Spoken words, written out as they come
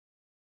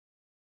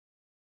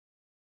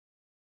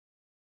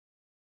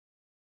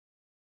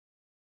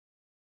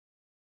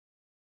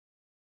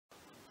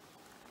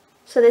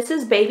So this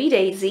is Baby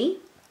Daisy.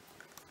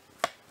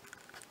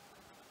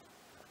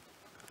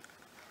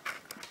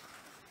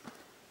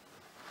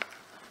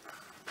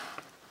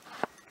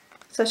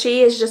 So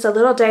she is just a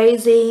little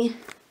daisy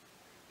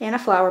in a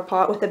flower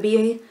pot with a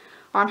bee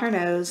on her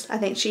nose. I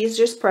think she's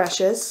just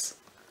precious.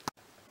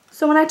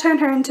 So when I turn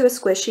her into a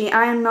squishy,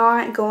 I am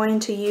not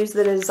going to use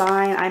the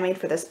design I made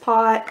for this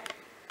pot.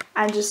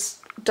 I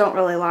just don't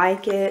really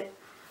like it.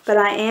 But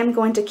I am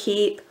going to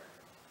keep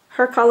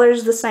her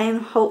colors the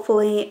same,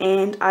 hopefully,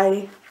 and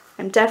I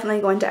am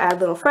definitely going to add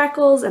little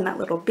freckles and that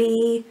little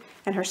bee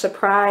and her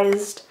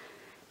surprised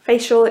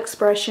facial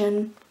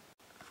expression.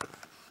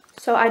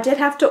 So I did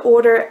have to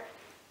order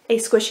a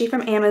squishy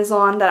from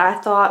Amazon that I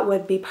thought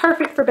would be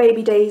perfect for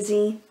Baby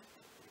Daisy.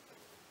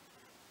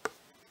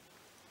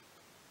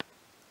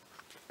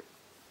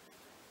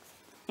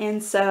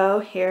 And so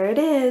here it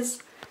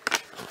is.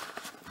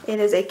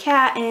 It is a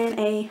cat in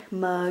a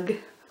mug.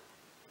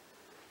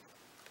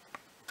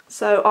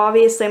 So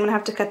obviously I'm going to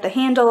have to cut the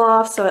handle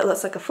off so it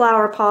looks like a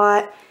flower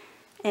pot,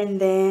 and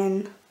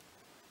then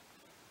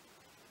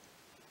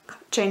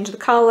change the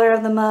color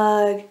of the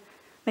mug,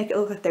 make it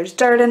look like there's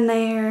dirt in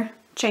there,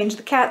 change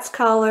the cat's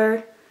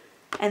color,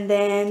 and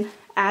then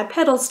add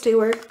petals to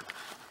her.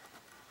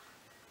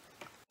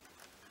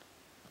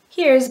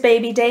 Here's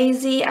Baby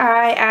Daisy.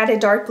 I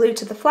added dark blue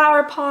to the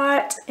flower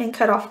pot and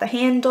cut off the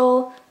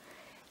handle.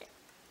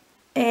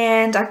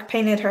 And I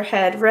painted her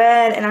head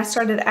red, and I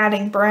started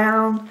adding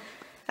brown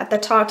at the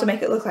top to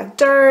make it look like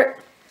dirt.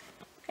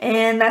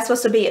 And that's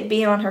supposed to be a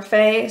bee on her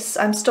face.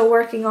 I'm still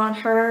working on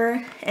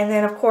her. And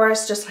then of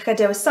course, just like I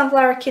did with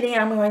Sunflower Kitty,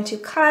 I'm going to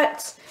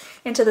cut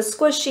into the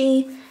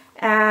squishy,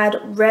 add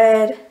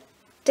red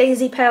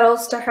daisy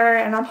petals to her,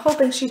 and I'm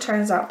hoping she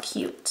turns out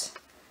cute.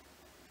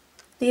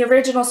 The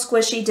original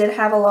squishy did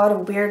have a lot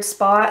of weird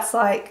spots,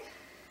 like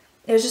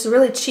it was just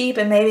really cheap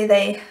and maybe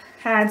they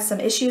had some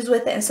issues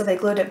with it and so they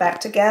glued it back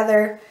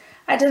together.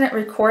 I didn't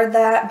record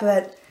that,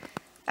 but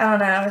I don't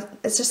know,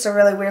 it's just a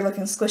really weird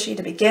looking squishy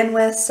to begin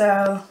with,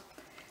 so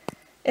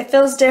it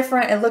feels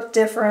different, it looked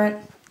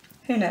different,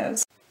 who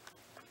knows.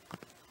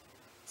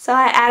 So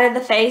I added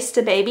the face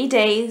to Baby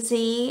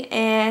Daisy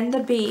and the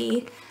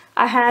bee.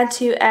 I had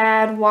to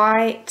add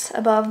white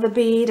above the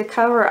bee to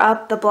cover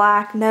up the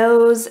black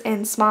nose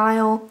and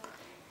smile.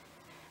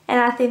 And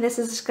I think this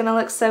is just going to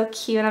look so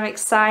cute. I'm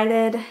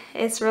excited.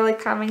 It's really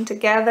coming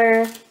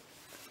together.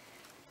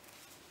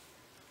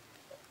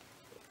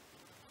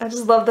 I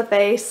just love the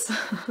face.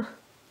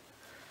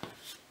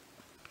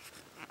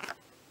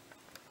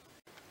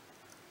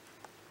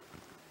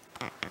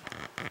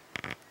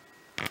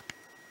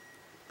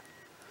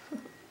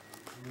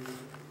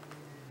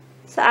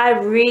 So I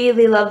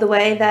really love the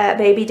way that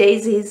Baby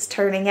Daisy's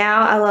turning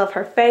out. I love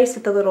her face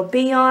with the little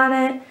bee on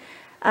it.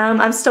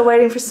 I'm still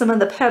waiting for some of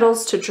the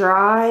petals to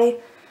dry.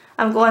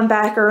 I'm going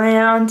back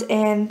around,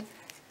 and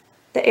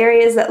the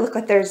areas that look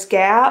like there's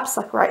gaps,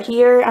 like right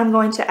here, I'm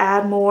going to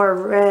add more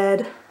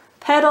red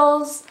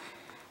petals.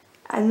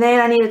 And then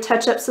I need to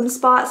touch up some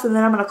spots, and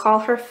then I'm going to call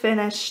her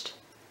finished.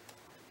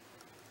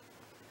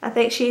 I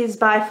think she's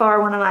by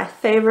far one of my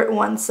favorite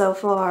ones so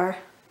far.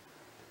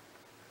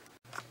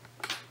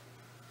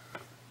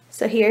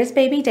 So here's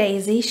Baby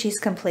Daisy. She's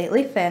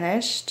completely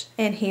finished,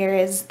 and here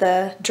is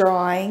the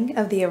drawing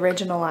of the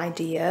original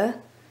idea.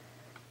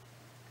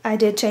 I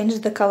did change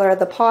the color of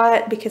the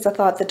pot because I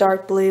thought the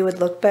dark blue would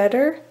look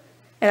better,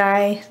 and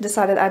I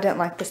decided I didn't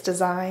like this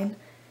design.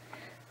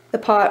 The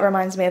pot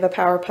reminds me of a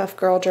Powerpuff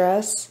Girl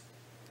dress,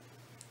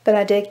 but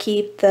I did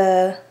keep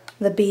the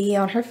bee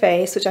on her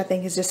face, which I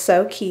think is just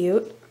so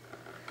cute.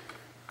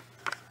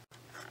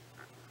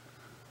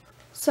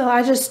 So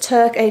I just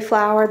took a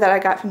flower that I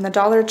got from the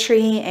Dollar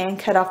Tree and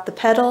cut off the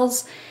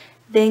petals,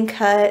 then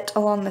cut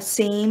along the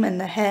seam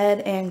and the head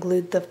and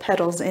glued the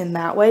petals in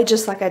that way,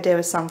 just like I did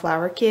with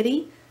Sunflower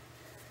Kitty.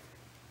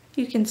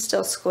 You can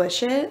still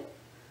squish it.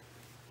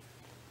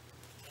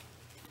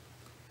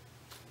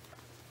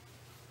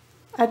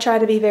 I try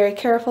to be very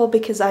careful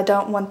because I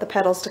don't want the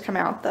petals to come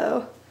out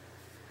though.